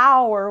the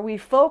power. We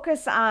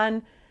focus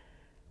on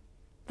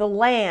the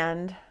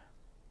land.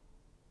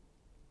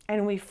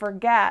 And we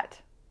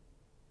forget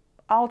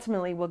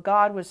ultimately what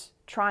God was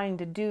trying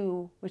to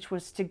do, which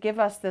was to give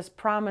us this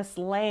promised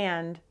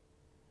land,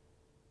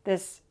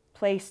 this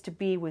place to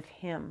be with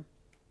Him.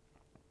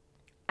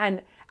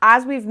 And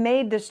as we've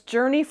made this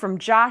journey from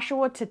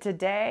Joshua to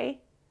today,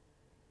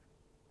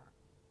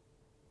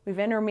 we've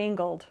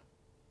intermingled.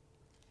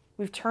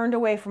 We've turned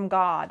away from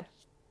God.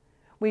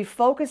 We've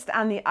focused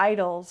on the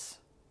idols.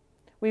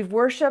 We've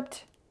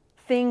worshiped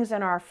things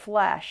in our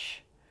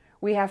flesh.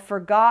 We have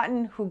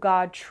forgotten who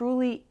God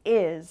truly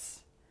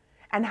is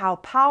and how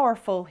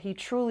powerful He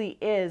truly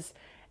is,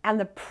 and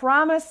the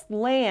promised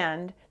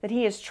land that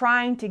He is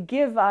trying to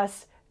give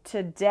us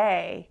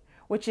today,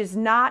 which is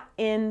not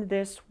in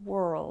this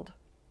world.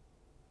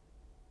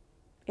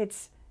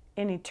 It's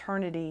in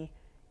eternity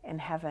in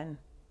heaven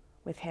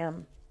with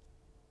Him.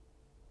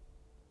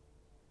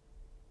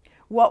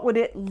 What would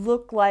it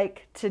look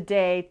like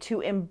today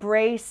to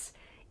embrace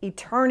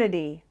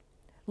eternity,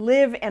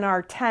 live in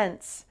our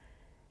tents,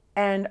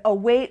 and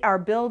await our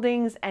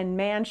buildings and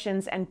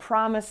mansions and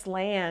promised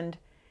land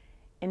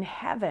in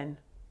heaven?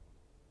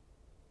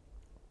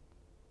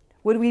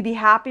 Would we be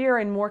happier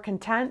and more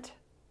content?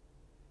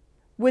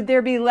 Would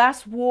there be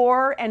less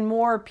war and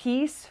more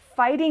peace,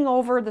 fighting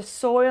over the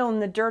soil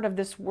and the dirt of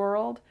this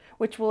world,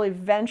 which will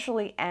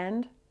eventually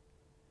end?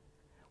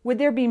 Would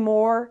there be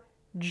more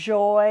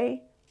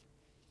joy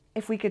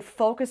if we could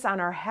focus on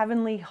our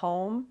heavenly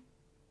home?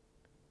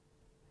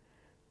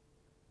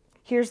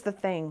 Here's the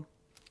thing.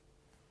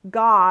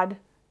 God,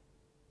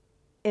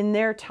 in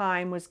their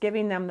time, was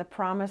giving them the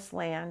promised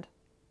land.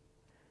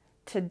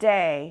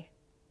 Today,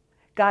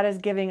 God is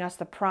giving us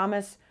the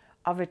promise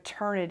of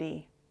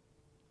eternity.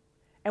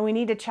 And we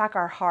need to check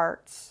our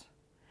hearts.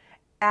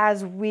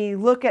 As we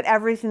look at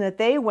everything that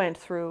they went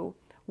through,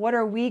 what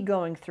are we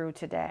going through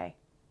today?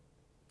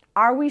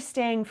 Are we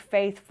staying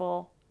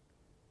faithful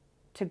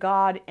to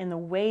God in the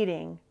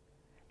waiting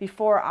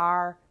before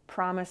our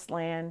promised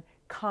land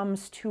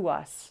comes to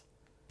us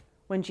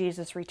when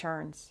Jesus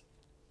returns?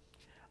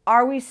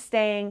 Are we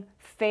staying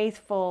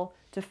faithful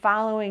to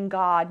following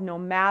God no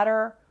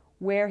matter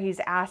where He's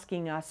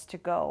asking us to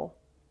go?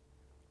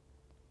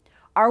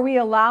 Are we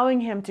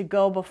allowing Him to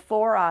go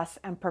before us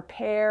and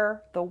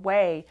prepare the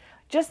way,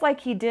 just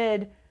like He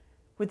did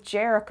with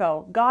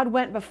Jericho? God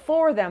went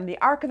before them. The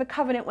Ark of the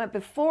Covenant went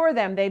before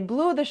them. They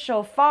blew the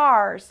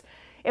shofars.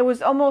 It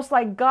was almost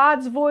like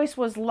God's voice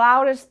was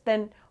loudest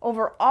than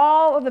over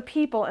all of the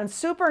people, and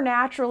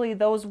supernaturally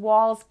those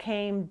walls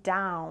came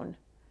down.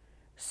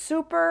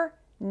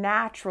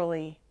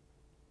 Supernaturally.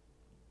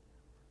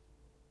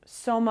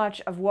 So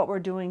much of what we're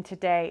doing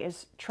today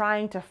is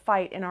trying to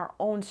fight in our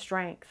own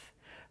strength,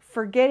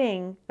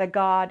 forgetting that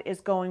God is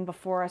going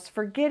before us,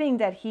 forgetting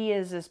that He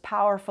is as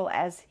powerful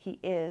as He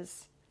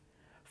is,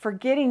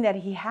 forgetting that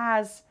He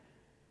has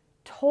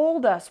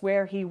told us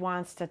where He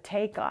wants to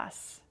take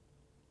us.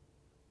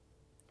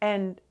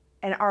 And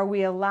are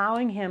we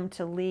allowing Him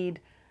to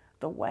lead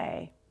the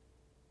way?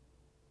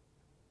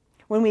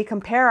 When we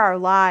compare our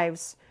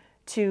lives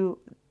to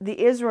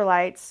the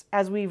Israelites,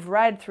 as we've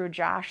read through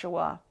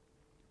Joshua,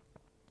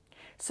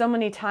 so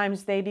many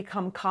times they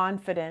become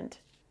confident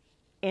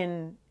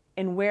in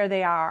where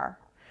they are.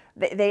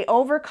 They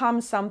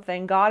overcome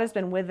something, God has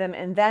been with them,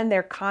 and then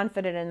they're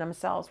confident in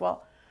themselves.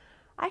 Well,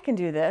 I can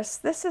do this.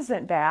 This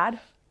isn't bad.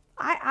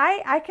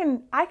 I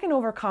can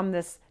overcome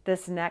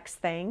this next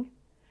thing.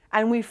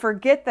 And we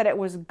forget that it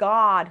was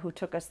God who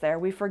took us there.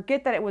 We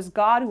forget that it was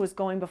God who was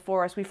going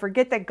before us. We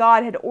forget that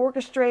God had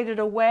orchestrated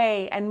a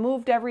way and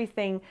moved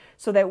everything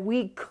so that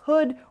we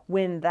could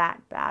win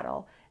that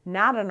battle,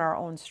 not in our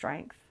own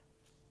strength.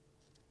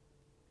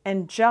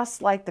 And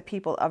just like the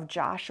people of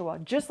Joshua,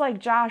 just like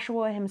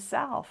Joshua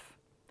himself,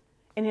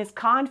 in his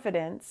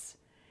confidence,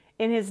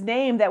 in his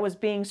name that was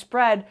being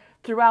spread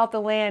throughout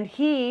the land,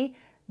 he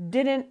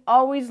didn't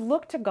always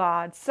look to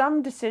God.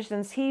 Some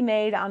decisions he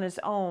made on his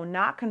own,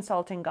 not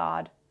consulting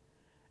God.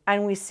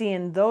 And we see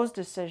in those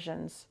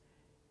decisions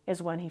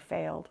is when he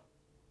failed.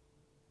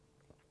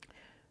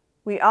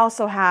 We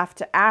also have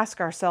to ask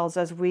ourselves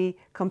as we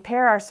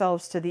compare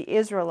ourselves to the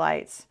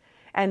Israelites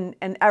and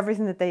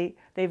everything that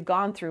they've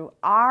gone through,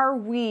 are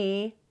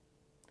we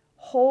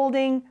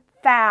holding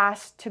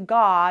fast to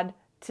God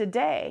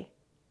today?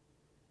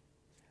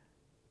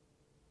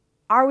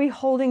 Are we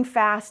holding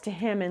fast to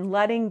him and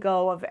letting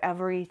go of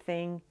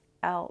everything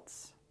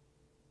else?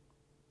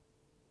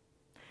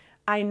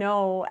 I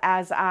know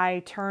as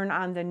I turn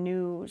on the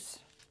news,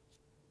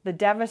 the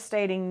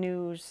devastating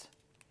news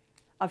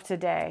of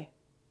today,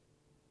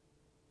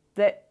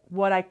 that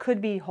what I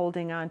could be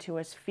holding on to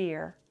is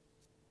fear.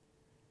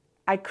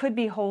 I could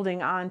be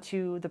holding on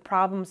to the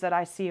problems that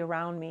I see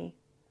around me.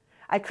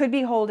 I could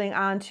be holding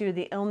on to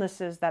the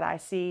illnesses that I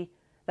see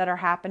that are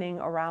happening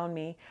around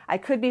me. I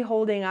could be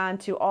holding on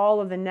to all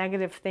of the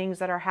negative things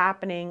that are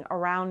happening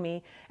around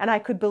me. And I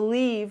could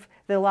believe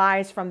the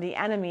lies from the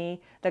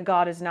enemy that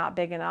God is not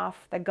big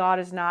enough, that God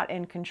is not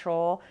in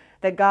control,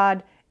 that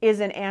God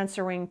isn't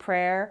answering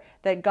prayer,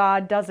 that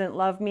God doesn't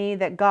love me,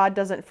 that God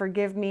doesn't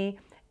forgive me,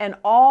 and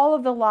all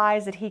of the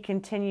lies that he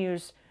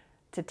continues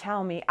to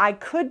tell me. I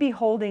could be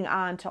holding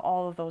on to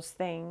all of those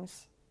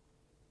things.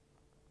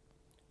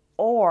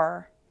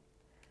 Or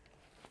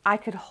I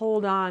could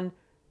hold on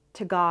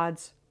to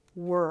God's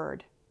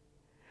word.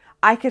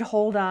 I could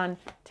hold on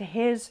to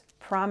his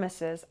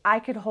promises. I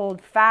could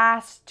hold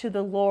fast to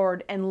the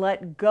Lord and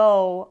let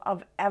go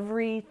of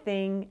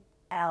everything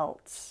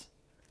else.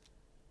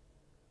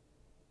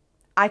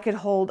 I could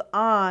hold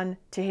on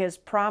to his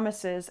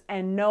promises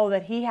and know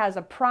that he has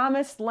a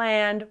promised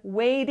land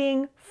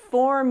waiting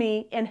for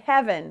me in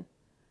heaven.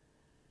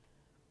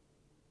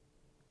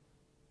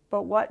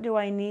 But what do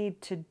I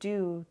need to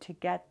do to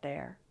get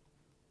there?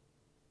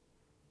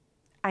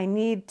 I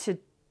need to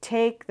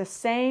take the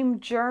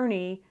same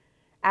journey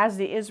as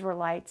the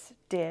Israelites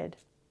did,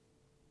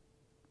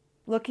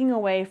 looking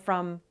away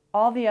from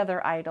all the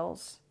other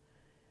idols,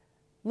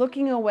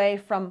 looking away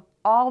from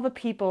all the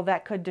people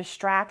that could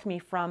distract me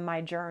from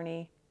my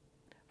journey,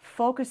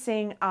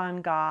 focusing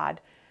on God,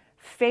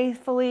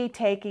 faithfully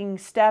taking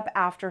step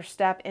after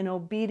step in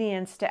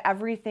obedience to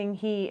everything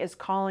he is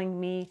calling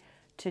me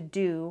to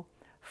do,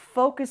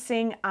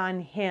 focusing on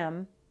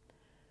him,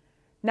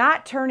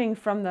 not turning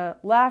from the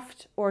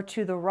left or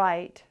to the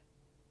right,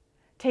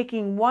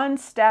 taking one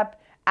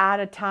step at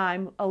a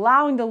time,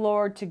 allowing the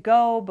Lord to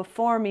go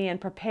before me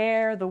and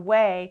prepare the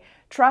way,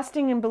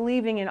 trusting and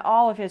believing in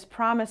all of his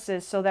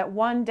promises so that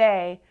one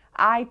day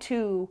I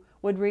too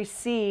would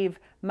receive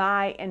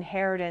my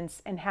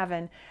inheritance in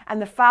heaven.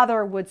 And the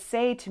Father would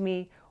say to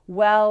me,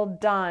 "Well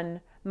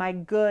done, my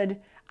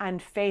good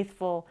and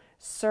faithful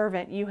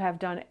servant. You have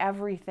done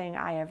everything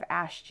I have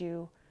asked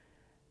you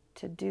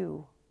to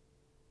do."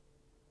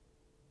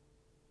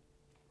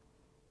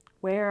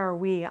 Where are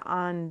we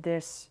on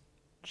this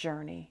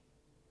journey?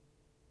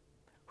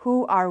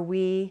 Who are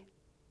we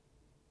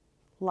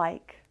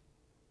like?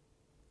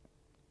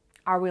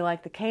 Are we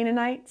like the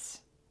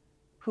Canaanites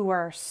who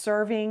are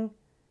serving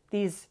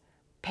these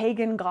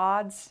pagan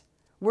gods,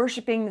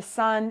 worshiping the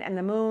sun and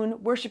the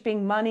moon,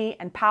 worshiping money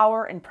and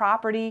power and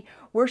property,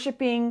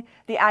 worshiping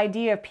the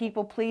idea of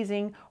people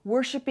pleasing,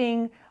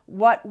 worshiping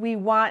what we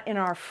want in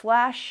our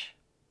flesh?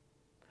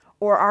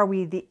 Or are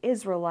we the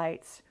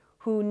Israelites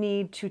who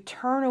need to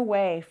turn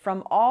away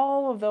from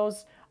all of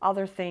those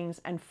other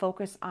things and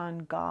focus on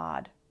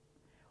God,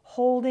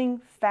 holding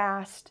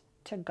fast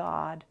to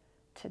God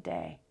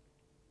today?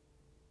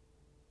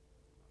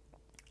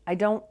 I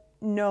don't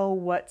know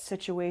what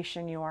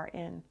situation you are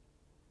in.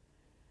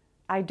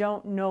 I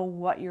don't know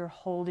what you're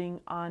holding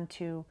on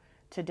to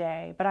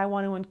today, but I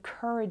want to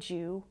encourage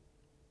you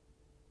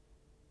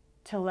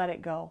to let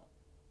it go.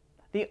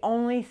 The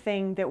only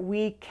thing that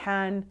we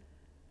can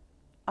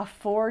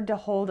afford to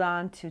hold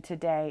on to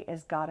today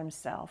is God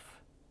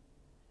himself.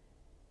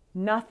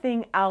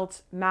 Nothing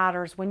else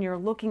matters when you're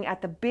looking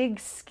at the big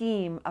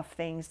scheme of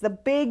things, the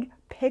big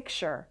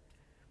picture,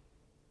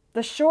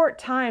 the short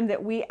time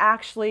that we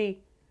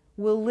actually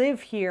will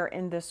live here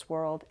in this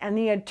world, and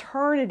the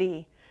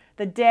eternity,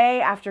 the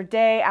day after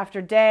day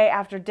after day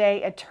after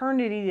day,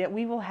 eternity that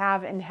we will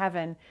have in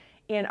heaven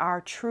in our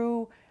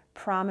true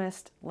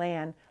promised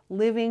land,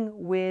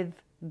 living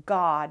with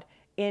God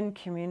in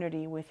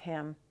community with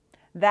him.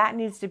 That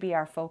needs to be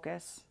our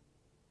focus.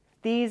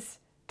 These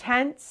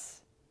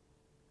tents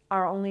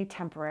are only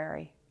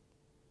temporary.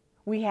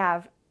 We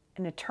have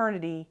an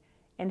eternity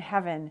in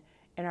heaven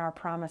in our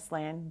promised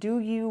land. Do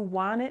you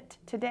want it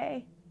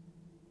today?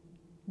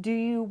 Do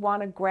you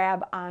want to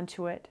grab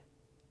onto it?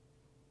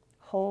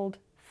 Hold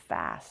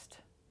fast.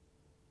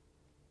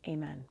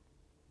 Amen.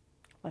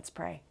 Let's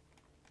pray.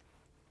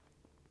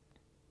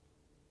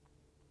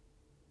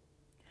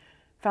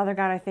 Father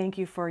God, I thank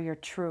you for your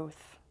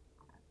truth.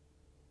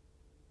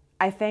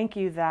 I thank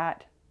you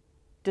that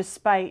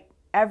despite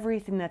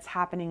everything that's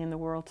happening in the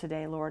world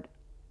today, Lord,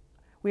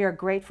 we are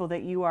grateful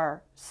that you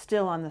are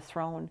still on the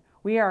throne.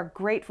 We are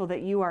grateful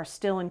that you are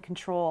still in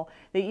control,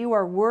 that you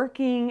are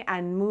working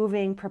and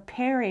moving,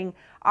 preparing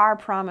our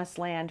promised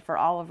land for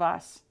all of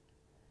us.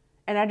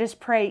 And I just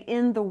pray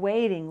in the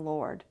waiting,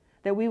 Lord,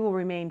 that we will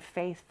remain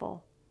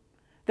faithful,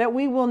 that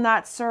we will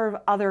not serve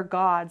other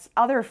gods,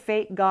 other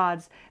fake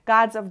gods,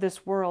 gods of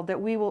this world,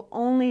 that we will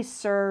only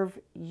serve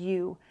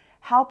you.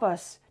 Help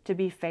us to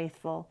be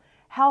faithful.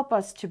 Help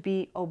us to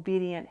be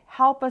obedient.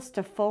 Help us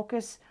to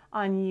focus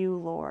on you,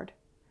 Lord.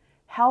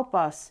 Help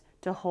us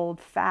to hold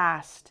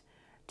fast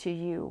to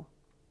you.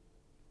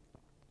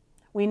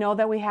 We know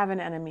that we have an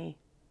enemy,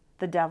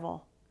 the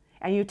devil.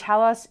 And you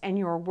tell us in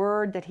your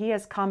word that he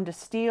has come to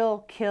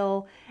steal,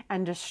 kill,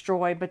 and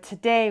destroy. But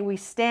today we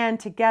stand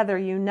together,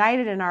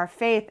 united in our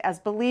faith as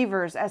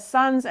believers, as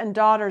sons and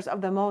daughters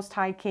of the Most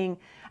High King.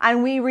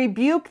 And we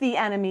rebuke the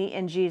enemy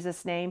in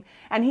Jesus' name.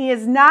 And he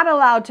is not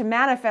allowed to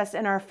manifest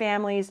in our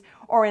families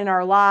or in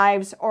our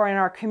lives or in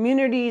our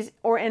communities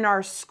or in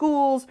our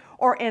schools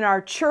or in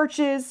our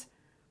churches.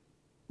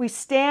 We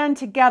stand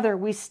together.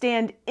 We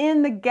stand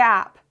in the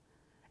gap.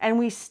 And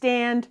we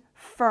stand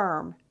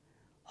firm,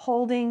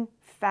 holding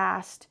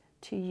fast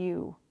to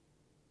you.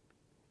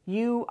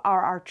 You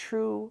are our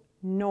true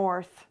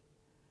north.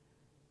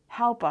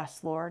 Help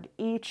us, Lord,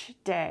 each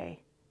day,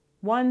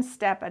 one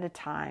step at a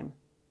time,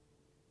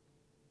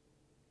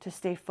 to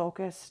stay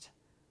focused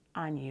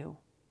on you.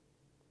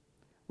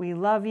 We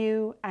love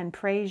you and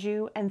praise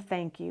you and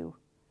thank you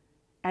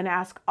and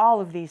ask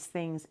all of these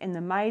things in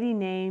the mighty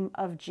name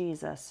of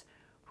Jesus,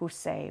 who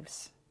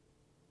saves.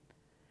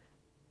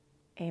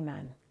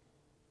 Amen.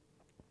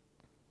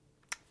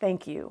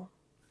 Thank you.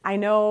 I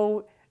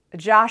know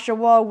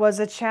Joshua was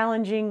a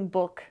challenging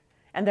book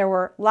and there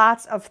were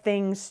lots of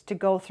things to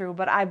go through,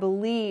 but I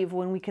believe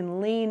when we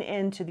can lean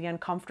into the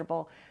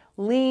uncomfortable,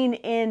 lean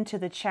into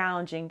the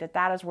challenging,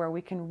 that is where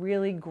we can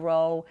really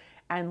grow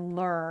and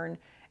learn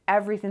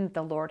everything that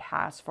the Lord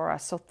has for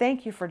us. So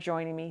thank you for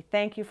joining me.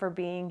 Thank you for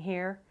being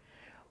here.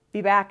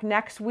 Be back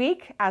next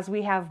week as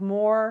we have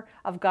more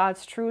of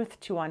God's truth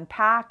to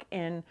unpack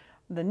in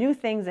the new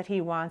things that he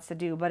wants to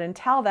do. But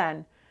until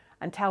then,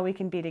 until we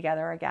can be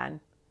together again,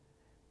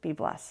 be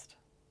blessed.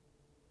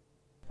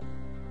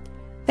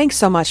 Thanks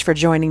so much for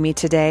joining me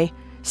today.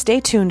 Stay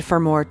tuned for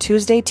more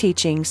Tuesday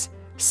teachings,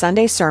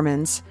 Sunday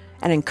sermons,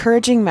 and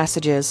encouraging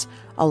messages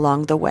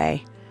along the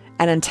way.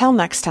 And until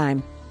next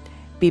time,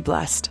 be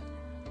blessed.